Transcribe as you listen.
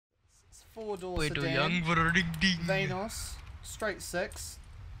4-door sedan. Vanos. Straight 6.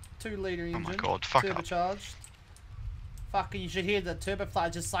 2-litre engine. Oh my god, fuck up. Turbocharged. Fucking, you should hear the turbo fly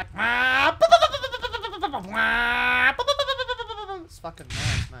just like. It's fucking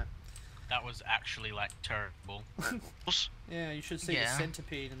nice, mate. That was actually like terrible. Yeah, you should see the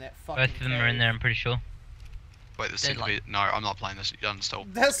centipede in that fucking. Both of them are in there, I'm pretty sure. Wait, the centipede. No, I'm not playing this. You're still.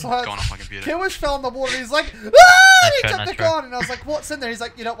 That's why. Gone off my computer. Kilwish fell in the water. He's like, ah! He jumped back on, and I was like, what's in there? He's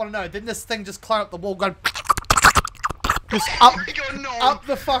like, you don't want to know. Then this thing just climbed up the wall, going. Just up, up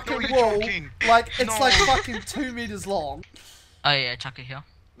the fucking wall. Like it's like fucking 2 meters long. Oh yeah, chuck it here.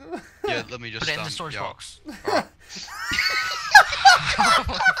 Yeah, let me just. Put it in the storage box. Right.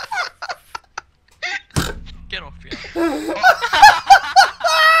 Get off, yeah.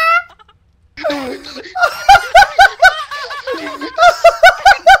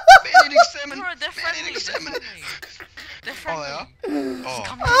 They're friendly. Oh, they are? Oh.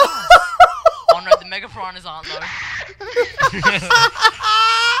 Come to us. Oh no, the mega piranhas aren't though.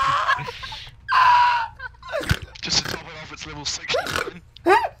 Just to top it off, it's level 67.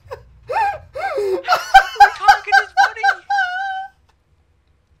 We can't get his body.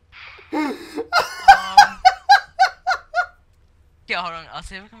 Yeah, hold on. I'll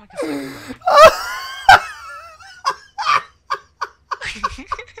see if I can make a second.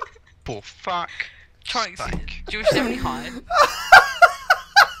 For fuck. Try to do you wish they hide?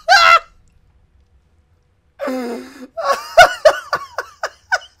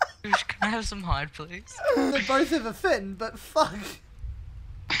 Can I have some hide, please? They both have a fin, but fuck.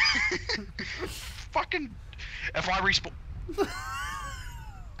 Fucking. If I respawn.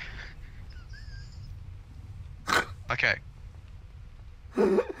 Okay.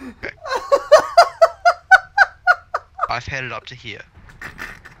 Okay. I've headed up to here.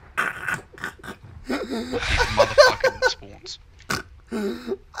 With these motherfucking spawns.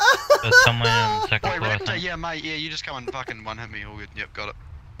 There's someone on the second floor, I think. Yeah, mate, yeah, you just come and fucking one hit me, all good. Yep, got it.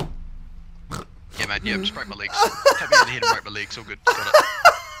 Yeah, mate, yeah, just break my legs. Tap me in the head and break my legs, all good. Got it.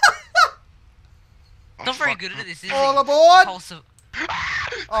 Oh, not very good at this, is he? All aboard!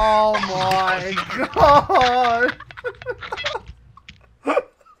 Oh my god!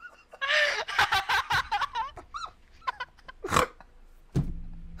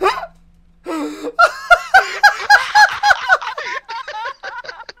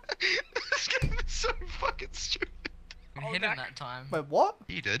 This game is so fucking stupid. You hit him that time. Wait, what?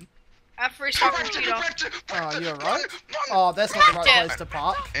 You did. I've restarted my computer. Oh, you're right. Oh, that's not the right place to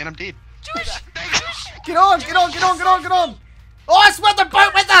park. And I'm dead. Get on, get on, get on, get on, get on! Oh, I swear the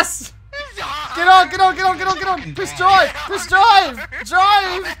boat with us! Get on, get on, get on, get on, get on! Press drive! Press drive!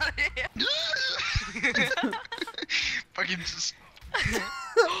 Drive! Fucking just.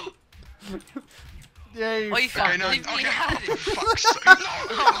 Yay. Oh, you fucking okay, leave me okay. out. Oh, for fuck's sake.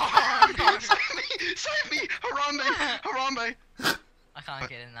 No. Save me! Save me! Harambe! Harambe! I can't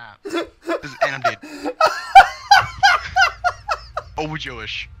get in that. And I'm dead. All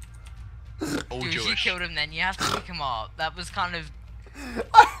Jewish. All Dude, Jewish. you killed him then, you have to pick him up. That was kind of...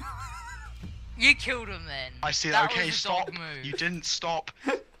 You killed him then. I said, that okay, was a stop. dog move. You didn't stop.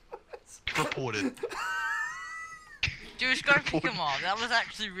 Reported. Jewish, go pick him up. That was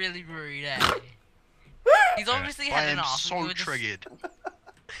actually really rude, eh? He's obviously had enough. I am so triggered.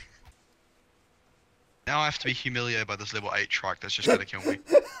 Now I have to be humiliated by this level 8 truck that's just gonna kill me.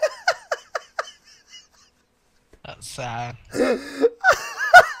 That's sad.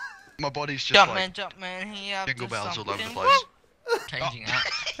 My body's just Jump like man, here. jingle bells all over the place. Changing that.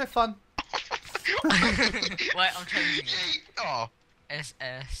 Have fun. Wait, I'm changing it. Oh.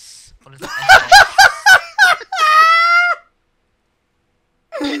 SS. What is it?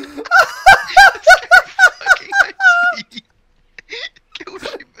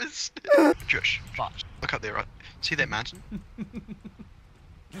 Josh, Fuck. look up there, right? See that mountain?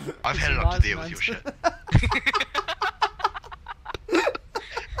 I've headed up to there with your shit.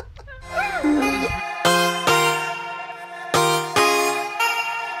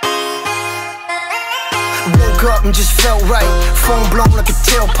 Woke up and just felt right. Phone blown like a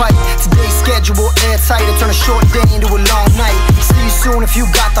tailpipe. Today's schedule airtight. I turn a short day into a long night. See you soon if you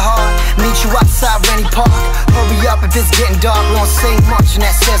got the heart. Meet you outside Rennie Park. Hurry up if it's getting dark. We don't say much and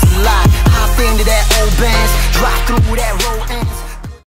that says a lot. Hop into that old Benz. Drive through that road ends.